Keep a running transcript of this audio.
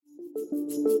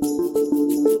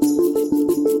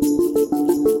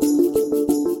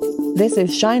This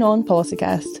is Shine On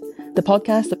Policycast, the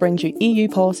podcast that brings you EU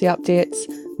policy updates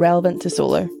relevant to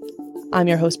solar. I'm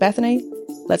your host, Bethany.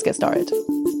 Let's get started.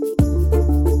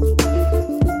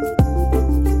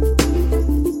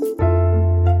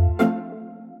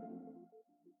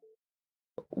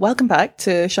 Welcome back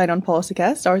to Shine On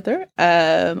Policycast, Arthur.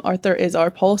 Arthur is our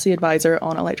policy advisor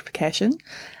on electrification.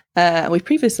 We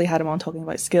previously had him on talking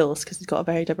about skills because he's got a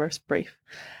very diverse brief.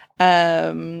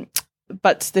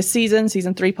 But this season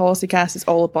 3 Policycast is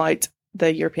all about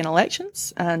the European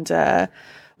elections. And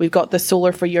we've got the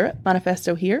Solar for Europe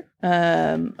manifesto here.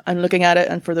 I'm looking at it,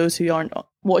 and for those who aren't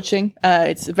watching,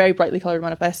 it's a very brightly coloured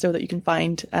manifesto that you can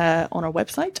find on our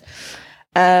website.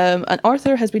 And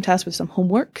Arthur has been tasked with some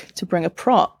homework to bring a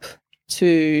prop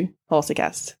to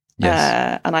Policycast.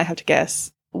 Yes. And I have to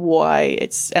guess why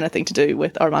it's anything to do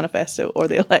with our manifesto or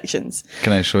the elections.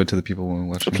 Can I show it to the people when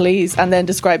we're watching? Please, and then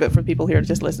describe it for people who are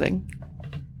just listening.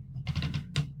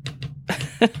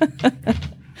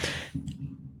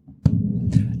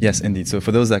 Yes, indeed. So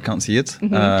for those that can't see it,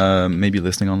 maybe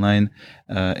listening online,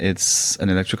 it's an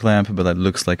electric lamp, but that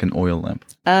looks like an oil lamp.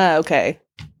 Ah, okay.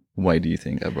 Why do you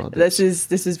think I brought this?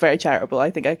 This is very charitable. I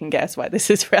think I can guess why this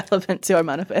is relevant to our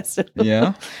manifesto.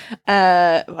 Yeah.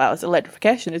 Well, it's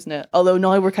electrification, isn't it? Although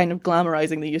now we're kind of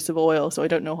glamorizing the use of oil, so I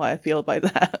don't know how I feel about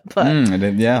that.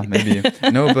 But yeah, maybe.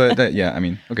 No, but I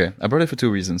mean, okay. I brought it for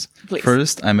 2 reasons. Please.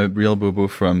 First, I'm a real bobo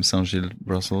from Saint-Gilles,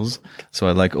 Brussels, so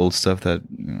I like old stuff that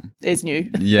is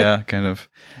new. Yeah, kind of.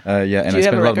 Yeah, and I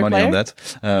spent a lot of money on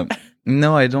that.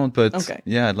 No, I don't, but okay.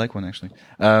 Yeah, I'd like one actually.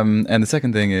 And the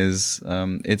second thing is,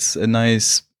 it's a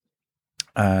nice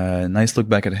look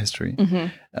back at history.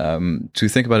 To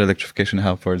think about electrification,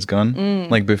 how far it's gone.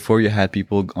 Like before, you had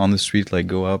people on the street like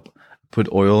go up, put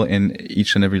oil in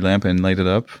each and every lamp and light it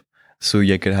up, so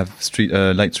you could have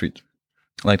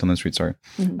light on the street. Sorry.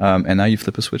 And now you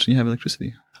flip a switch and you have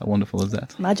electricity. How wonderful is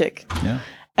that? Magic.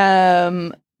 Yeah.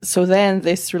 So then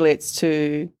this relates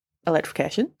to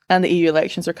electrification, and the EU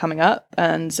elections are coming up,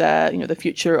 and the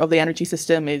future of the energy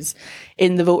system is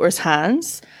in the voters'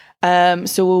 hands.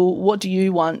 So what do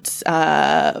you want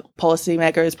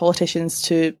policymakers, politicians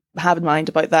to have in mind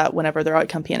about that whenever they're out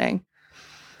campaigning?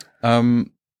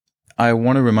 I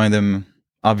want to remind them,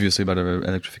 obviously, about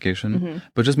electrification,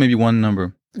 but just maybe one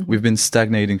number. We've been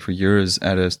stagnating for years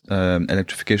at a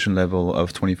electrification level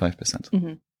of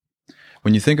 25%.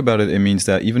 When you think about it, it means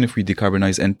that even if we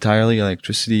decarbonize entirely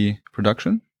electricity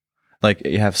production, like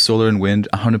you have solar and wind,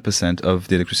 100% of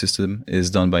the electricity system is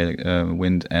done by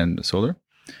wind and solar.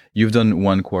 You've done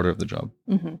 1/4 of the job.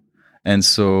 And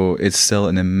so it's still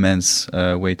an immense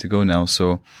way to go now.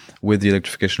 So with the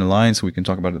Electrification Alliance, we can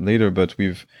talk about it later, but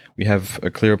we have a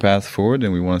clear path forward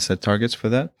and we want to set targets for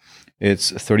that.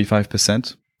 It's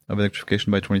 35% of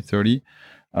electrification by 2030.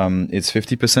 It's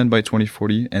 50% by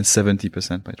 2040 and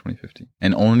 70% by 2050.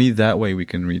 And only that way we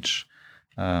can reach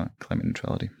climate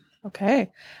neutrality. Okay.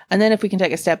 And then if we can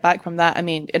take a step back from that, I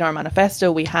mean, in our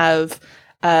manifesto, we have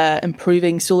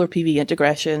improving solar PV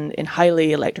integration in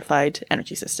highly electrified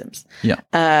energy systems. Yeah.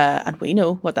 And we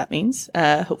know what that means,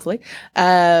 hopefully.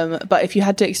 But if you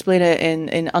had to explain it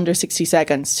in under 60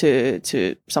 seconds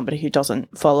to somebody who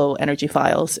doesn't follow energy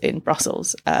files in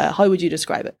Brussels, how would you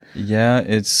describe it? Yeah,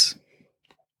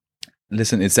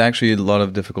 Listen, it's actually a lot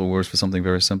of difficult words for something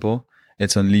very simple.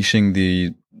 It's unleashing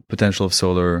the potential of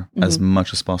solar as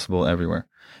much as possible everywhere.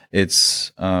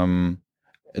 It's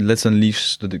let's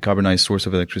unleash the decarbonized source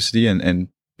of electricity and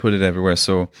put it everywhere.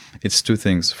 So it's 2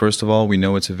 things. First of all, we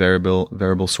know it's a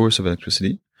variable source of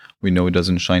electricity. We know it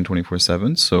doesn't shine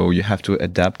 24/7. So you have to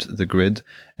adapt the grid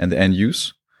and the end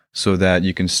use so that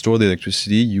you can store the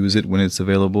electricity, use it when it's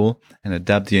available, and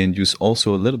adapt the end use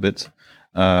also a little bit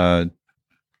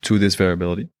to this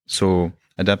variability. So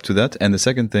adapt to that. And the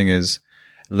second thing is,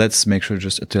 let's make sure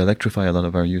just to electrify a lot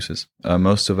of our uses.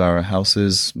 Most of our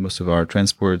houses, most of our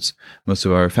transports, most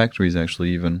of our factories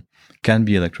actually even can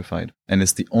be electrified. And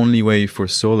it's the only way for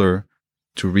solar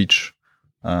to reach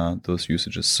those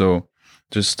usages. So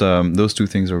just those 2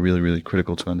 things are really, really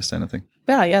critical to understand, I think.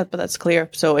 Yeah, but that's clear.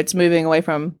 So it's moving away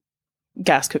from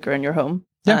gas cooker in your home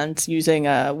and using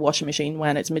a washing machine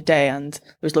when it's midday and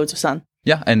there's loads of sun.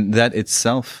 Yeah, and that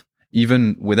itself,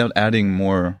 even without adding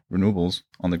more renewables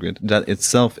on the grid, that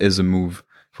itself is a move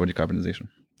for decarbonization.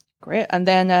 Great. And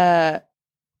then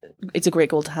it's a great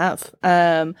goal to have.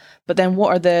 But then what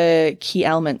are the key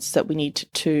elements that we need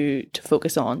to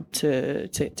focus on to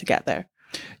get there?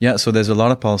 Yeah, so there's a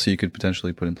lot of policy you could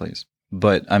potentially put in place.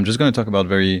 But I'm just going to talk about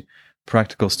very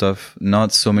practical stuff,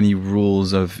 not so many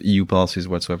rules of EU policies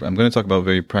whatsoever. I'm going to talk about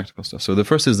very practical stuff. So the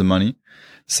first is the money.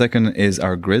 Second is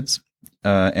our grids.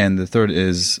 And the third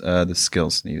is the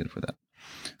skills needed for that.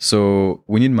 So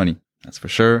we need money. That's for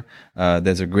sure.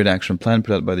 There's a grid action plan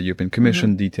put out by the European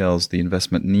Commission, details the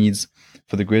investment needs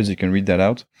for the grids. You can read that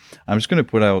out. I'm just going to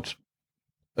put out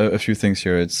a few things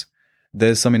here.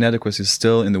 There's some inadequacies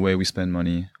still in the way we spend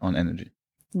money on energy.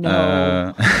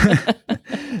 No.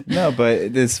 No,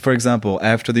 but this, for example,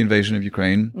 after the invasion of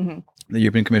Ukraine, the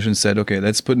European Commission said, okay,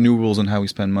 let's put new rules on how we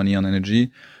spend money on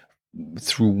energy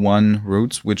through one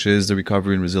route, which is the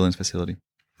Recovery and Resilience Facility.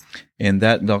 In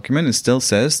that document, it still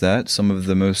says that some of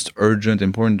the most urgent,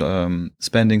 important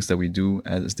spendings that we do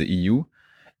as the EU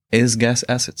is gas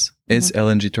assets, it's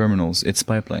LNG terminals, it's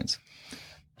pipelines.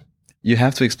 You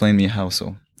have to explain me how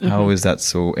so. How is that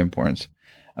so important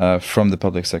from the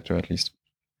public sector, at least?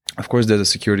 Of course, there's a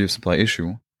security of supply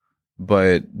issue,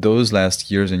 but those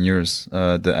last years and years,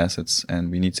 the assets,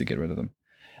 and we need to get rid of them.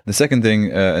 The second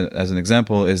thing, as an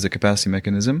example, is the capacity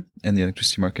mechanism and the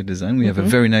electricity market design. We have a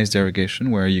very nice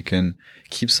derogation where you can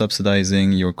keep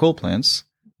subsidizing your coal plants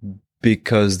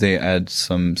because they add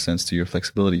some sense to your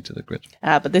flexibility to the grid.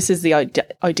 But this is the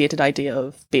outdated idea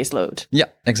of base load. Yeah,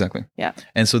 exactly. Yeah.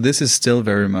 And so this is still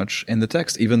very much in the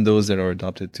text, even those that are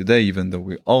adopted today, even though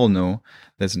we all know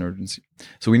there's an urgency.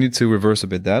 So we need to reverse a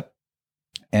bit that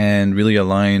and really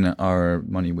align our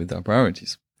money with our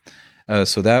priorities.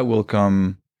 So that will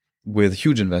come with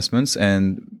huge investments,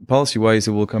 and policy-wise,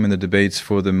 it will come in the debates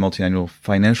for the multi-annual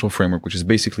financial framework, which is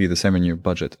basically the 7-year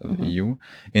budget of the EU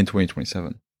in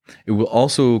 2027. It will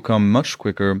also come much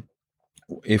quicker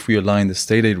if we align the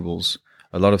state aid rules.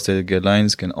 A lot of state aid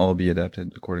guidelines can all be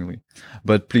adapted accordingly.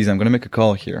 But please, I'm going to make a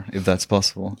call here, if that's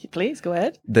possible. Please, go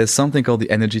ahead. There's something called the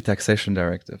Energy Taxation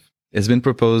Directive. It's been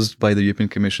proposed by the European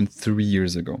Commission 3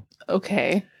 years ago.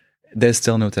 Okay. There's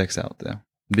still no text out there,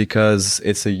 because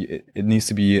it needs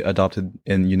to be adopted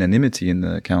in unanimity in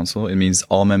the council. It means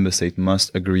all member states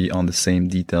must agree on the same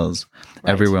details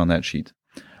everywhere on that sheet.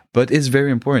 But it's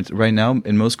very important. Right now,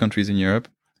 in most countries in Europe,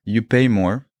 you pay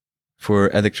more for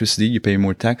electricity, you pay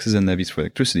more taxes and levies for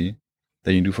electricity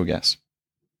than you do for gas.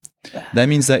 That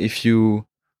means that if you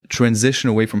transition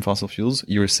away from fossil fuels,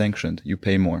 you're sanctioned. You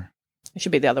pay more. It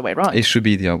should be the other way around. It should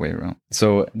be the other way around.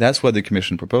 So that's what the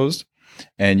Commission proposed.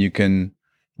 And you can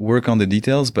work on the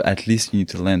details, but at least you need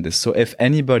to land this. So if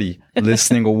anybody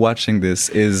listening or watching this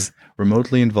is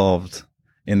remotely involved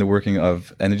in the working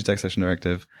of Energy Taxation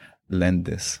Directive, land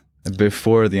this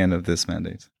before the end of this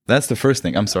mandate. That's the first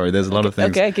thing. I'm sorry, there's a lot of things.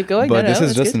 Okay, keep going. But this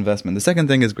is just investment. The second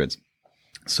thing is grids.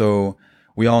 So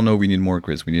we all know we need more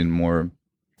grids. We need more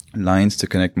lines to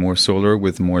connect more solar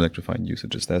with more electrified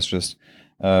usages. That's just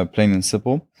plain and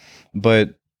simple.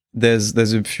 But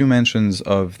there's a few mentions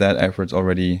of that effort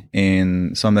already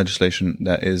in some legislation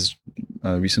that is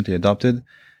recently adopted.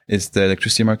 It's the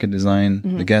electricity market design,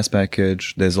 the gas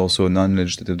package. There's also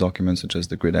non-legislative documents such as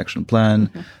the grid action plan.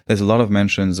 There's a lot of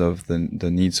mentions of the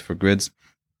needs for grids.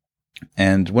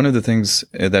 And one of the things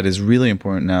that is really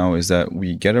important now is that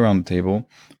we get around the table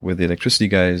with the electricity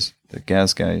guys, the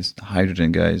gas guys, the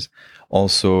hydrogen guys,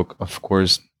 also, of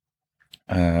course,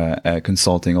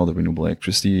 consulting all the renewable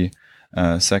electricity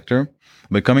sector,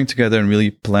 but coming together and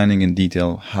really planning in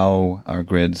detail how our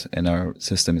grid and our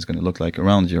system is going to look like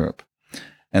around Europe.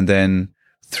 And then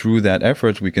through that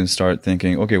effort, we can start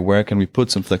thinking, okay, where can we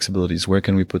put some flexibilities? Where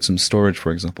can we put some storage,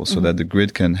 for example, so that the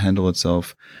grid can handle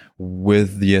itself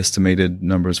with the estimated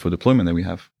numbers for deployment that we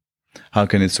have? How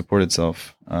can it support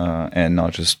itself and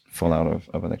not just fall out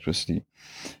of electricity?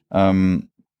 And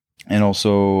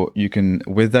also you can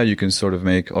sort of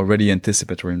make already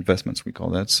anticipatory investments, we call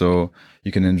that. So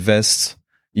you can invest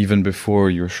even before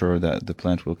you're sure that the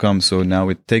plant will come. So now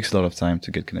it takes a lot of time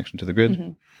to get connection to the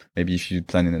grid. Maybe if you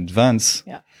plan in advance,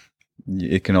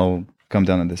 it can all come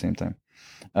down at the same time.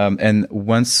 And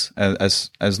once,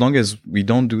 as long as we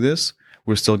don't do this,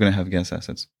 we're still going to have gas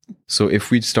assets. So if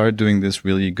we start doing this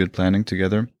really good planning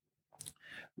together,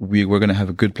 we're going to have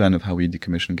a good plan of how we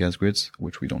decommission gas grids,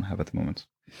 which we don't have at the moment.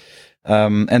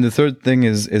 And the third thing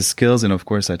is skills. And of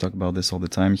course, I talk about this all the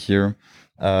time here.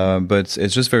 But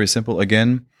it's just very simple.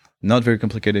 Again, not very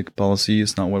complicated policy.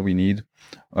 It's not what we need.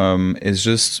 It's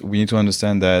just, we need to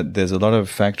understand that there's a lot of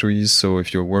factories. So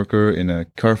if you're a worker in a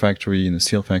car factory, in a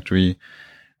steel factory,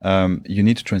 you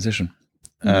need to transition.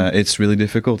 It's really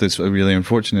difficult. It's really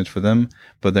unfortunate for them,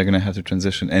 but they're going to have to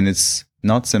transition. And it's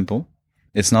not simple.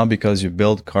 It's not because you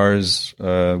build cars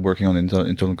working on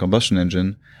internal combustion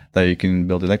engine that you can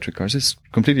build electric cars. It's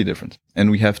completely different. And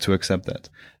we have to accept that.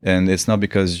 And it's not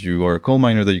because you are a coal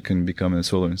miner that you can become a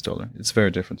solar installer. It's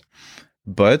very different.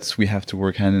 but we have to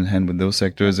work hand in hand with those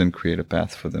sectors and create a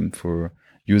path for them for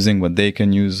using what they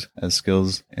can use as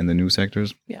skills in the new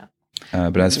sectors. Yeah.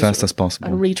 But as fast as possible.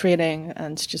 And retraining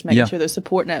and just making sure the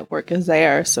support network is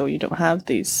there, so you don't have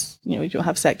these, you don't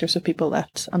have sectors of people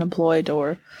left unemployed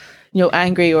or,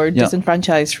 angry or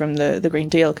disenfranchised from the Green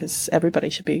Deal, because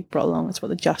everybody should be brought along. That's what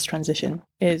the just transition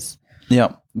is.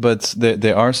 Yeah, but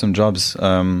there are some jobs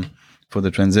for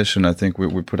the transition. I think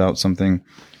we put out something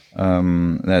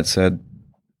that said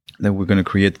that we're going to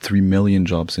create 3 million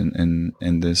jobs in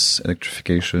this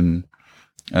electrification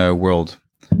world.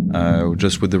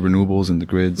 Just with the renewables and the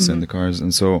grids and the cars.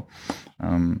 And so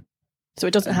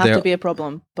it doesn't have to be a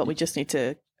problem, but we just need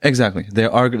to... Exactly.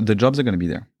 The jobs are going to be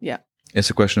there. Yeah. It's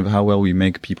a question of how well we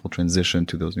make people transition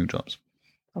to those new jobs.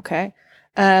 Okay.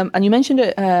 And you mentioned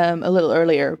it a little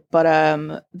earlier, but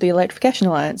the Electrification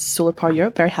Alliance, Solar Power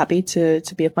Europe, very happy to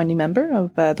be a founding member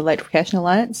of the Electrification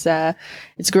Alliance.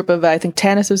 It's a group of, I think,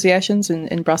 10 associations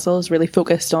in Brussels, really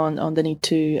focused on the need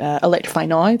to electrify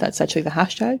now. That's actually the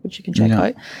hashtag, which you can check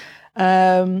out.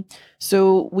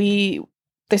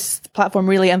 This platform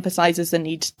really emphasizes the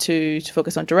need to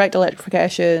focus on direct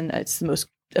electrification. It's the most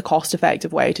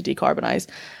cost-effective way to decarbonize.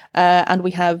 And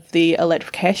we have the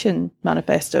Electrification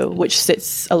Manifesto, which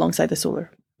sits alongside the Solar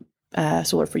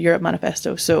for Europe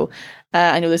Manifesto. So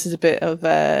I know this is a bit of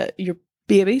your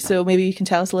baby, so maybe you can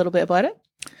tell us a little bit about it.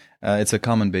 It's a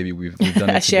common baby. We've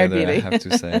done it a shared together, baby. I have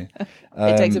to say.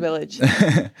 It takes a village.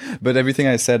 But everything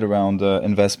I said around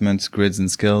investments, grids, and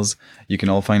skills, you can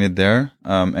all find it there.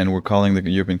 And we're calling the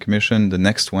European Commission the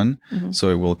next one. Mm-hmm. So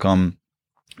it will come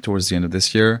towards the end of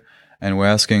this year. And we're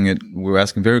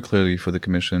asking very clearly for the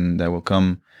Commission that will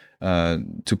come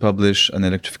to publish an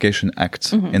Electrification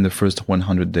Act in the first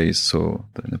 100 days. So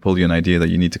the Napoleon idea that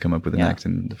you need to come up with an act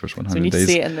in the first 100 days. So we need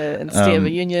to see it in the State of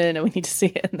the Union, and we need to see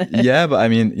it in the... Yeah, but I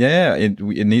mean,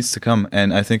 it needs to come.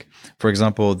 And I think, for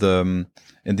example, in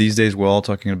these days, we're all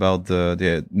talking about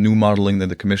the new modeling that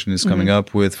the Commission is coming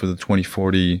up with for the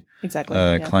 2040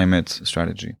 climate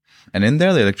strategy. And in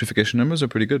there, the electrification numbers are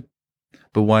pretty good.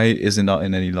 But why isn't that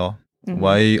in any law? Mm-hmm.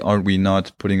 Why aren't we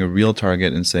not putting a real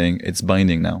target and saying it's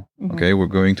binding now? Mm-hmm. Okay, we're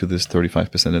going to this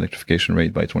 35% electrification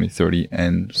rate by 2030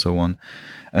 and so on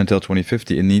until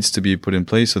 2050. It needs to be put in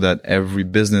place so that every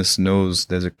business knows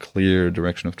there's a clear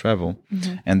direction of travel.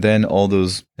 Mm-hmm. And then all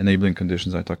those enabling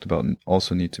conditions I talked about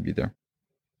also need to be there.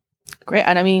 Great.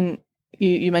 And I mean,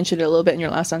 you mentioned it a little bit in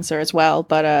your last answer as well,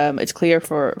 but it's clear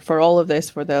for all of this,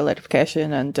 for the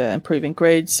electrification and improving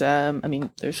grids. I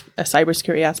mean, there's a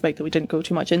cybersecurity aspect that we didn't go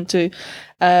too much into,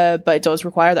 but it does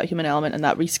require that human element and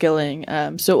that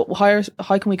reskilling. So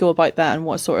how can we go about that, and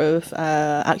what sort of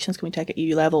actions can we take at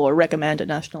EU level or recommend at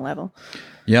national level?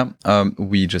 Yeah,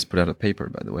 we just put out a paper,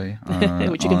 by the way,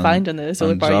 which you can find on the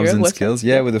Solar Power Europe Europe and website. Skills.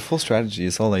 Yeah, with a full strategy.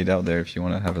 It's all laid out there if you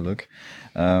want to have a look.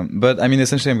 But I mean,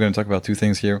 essentially, I'm going to talk about two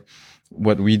things here: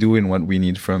 what we do and what we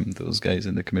need from those guys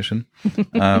in the Commission.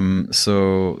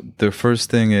 So the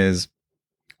first thing is,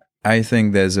 I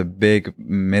think there's a big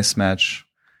mismatch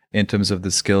in terms of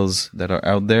the skills that are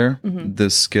out there, the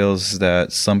skills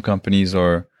that some companies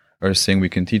are saying we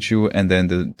can teach you, and then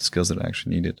the skills that are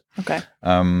actually needed. Okay.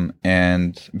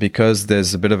 And because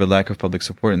there's a bit of a lack of public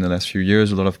support in the last few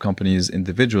years, a lot of companies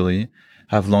individually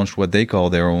have launched what they call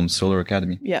their own solar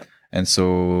academy. Yeah. And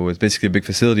so it's basically a big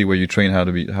facility where you train how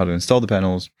to install the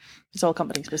panels. It's all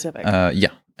company specific.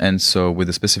 Yeah. And so with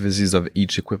the specificities of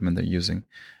each equipment they're using.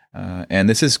 And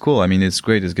this is cool. I mean, it's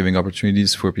great. It's giving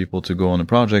opportunities for people to go on a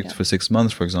project for 6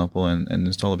 months, for example, and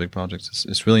install a big project.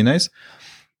 It's really nice.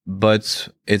 But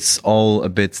it's all a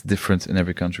bit different in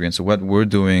every country. And so what we're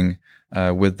doing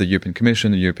with the European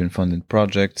Commission, the European funded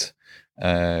project,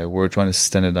 we're trying to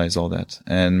standardize all that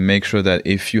and make sure that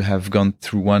if you have gone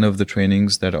through one of the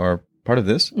trainings that are part of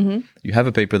this, you have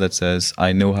a paper that says,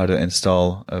 I know how to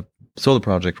install a solar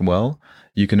project well,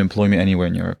 you can employ me anywhere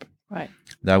in Europe. Right.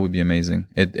 That would be amazing.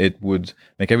 It would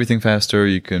make everything faster.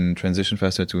 You can transition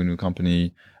faster to a new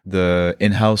company. The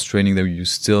in-house training that you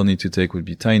still need to take would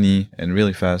be tiny and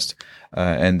really fast.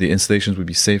 And the installations would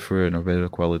be safer and of better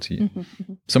quality.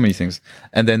 So many things.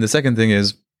 And then the second thing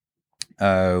is,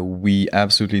 we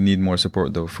absolutely need more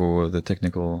support though for the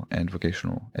technical and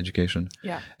vocational education.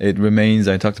 Yeah. It remains,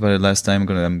 I talked about it last time.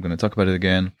 I'm going to talk about it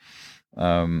again.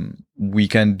 We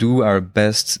can do our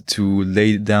best to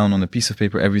lay down on a piece of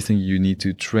paper everything you need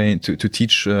to train, to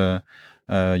teach,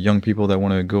 young people that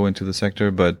want to go into the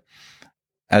sector. But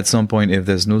at some point, if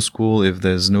there's no school, if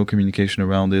there's no communication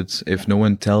around it, if no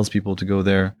one tells people to go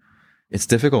there, it's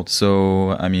difficult.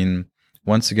 So, I mean,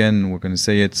 once again, we're going to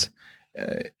say it,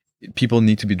 people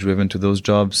need to be driven to those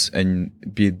jobs, and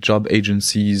be it job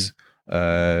agencies,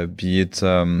 be it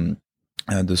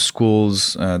the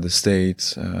schools, the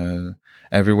states,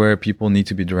 everywhere, people need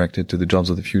to be directed to the jobs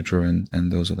of the future,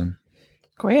 and those are them.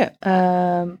 Great.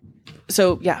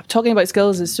 So yeah, talking about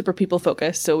skills is super people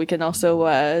focused. So we can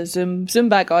also zoom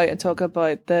back out and talk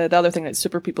about the other thing that's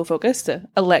super people focused,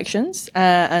 elections,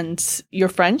 and you're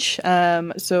French.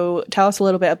 So tell us a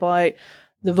little bit about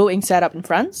the voting setup in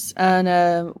France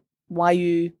and why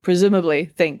you presumably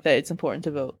think that it's important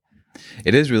to vote.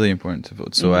 It is really important to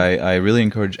vote. So I really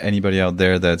encourage anybody out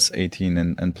there that's 18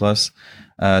 and plus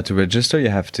to register. You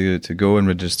have to go and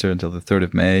register until the 3rd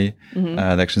of May.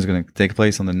 Election is going to take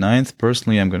place on the 9th.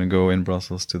 Personally, I'm going to go in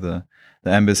Brussels to the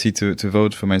embassy to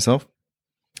vote for myself.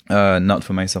 Not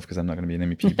for myself because I'm not going to be an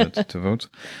MEP, but to vote.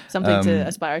 Something to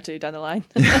aspire to down the line.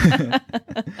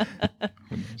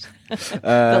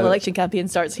 The election campaign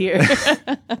starts here.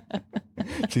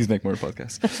 Please make more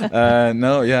podcasts.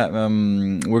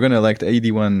 We're going to elect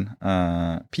 81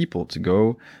 people to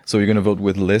go. So you're going to vote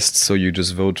with lists. So you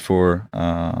just vote for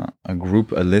a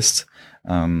group, a list,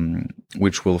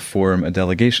 which will form a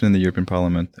delegation in the European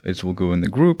Parliament. It will go in the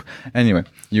group. Anyway,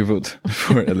 you vote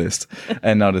for a list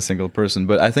and not a single person.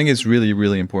 But I think it's really,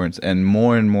 really important. And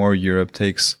more Europe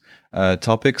takes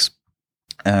topics,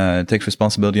 takes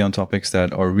responsibility on topics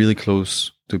that are really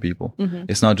close to people.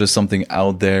 It's not just something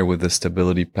out there with the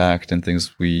Stability Pact and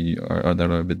things that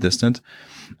are a bit distant.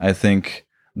 I think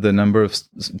the number of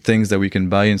things that we can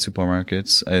buy in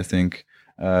supermarkets, I think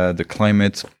the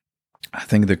climate, I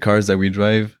think the cars that we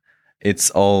drive, it's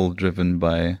all driven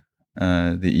by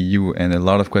the EU, and a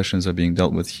lot of questions are being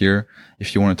dealt with here.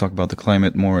 If you want to talk about the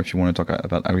climate more, if you want to talk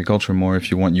about agriculture more,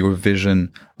 if you want your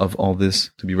vision of all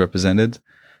this to be represented,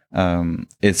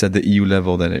 it's at the EU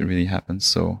level that it really happens.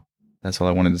 So that's all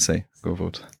I wanted to say. Go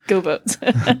vote. Go vote.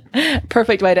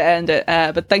 Perfect way to end it.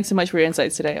 But thanks so much for your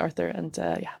insights today, Arthur. And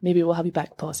maybe we'll have you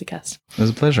back, Policycast. It was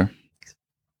a pleasure.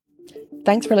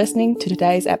 Thanks for listening to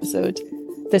today's episode.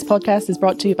 This podcast is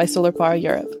brought to you by Solar Power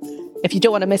Europe. If you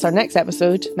don't want to miss our next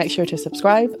episode, make sure to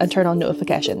subscribe and turn on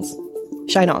notifications.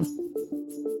 Shine on.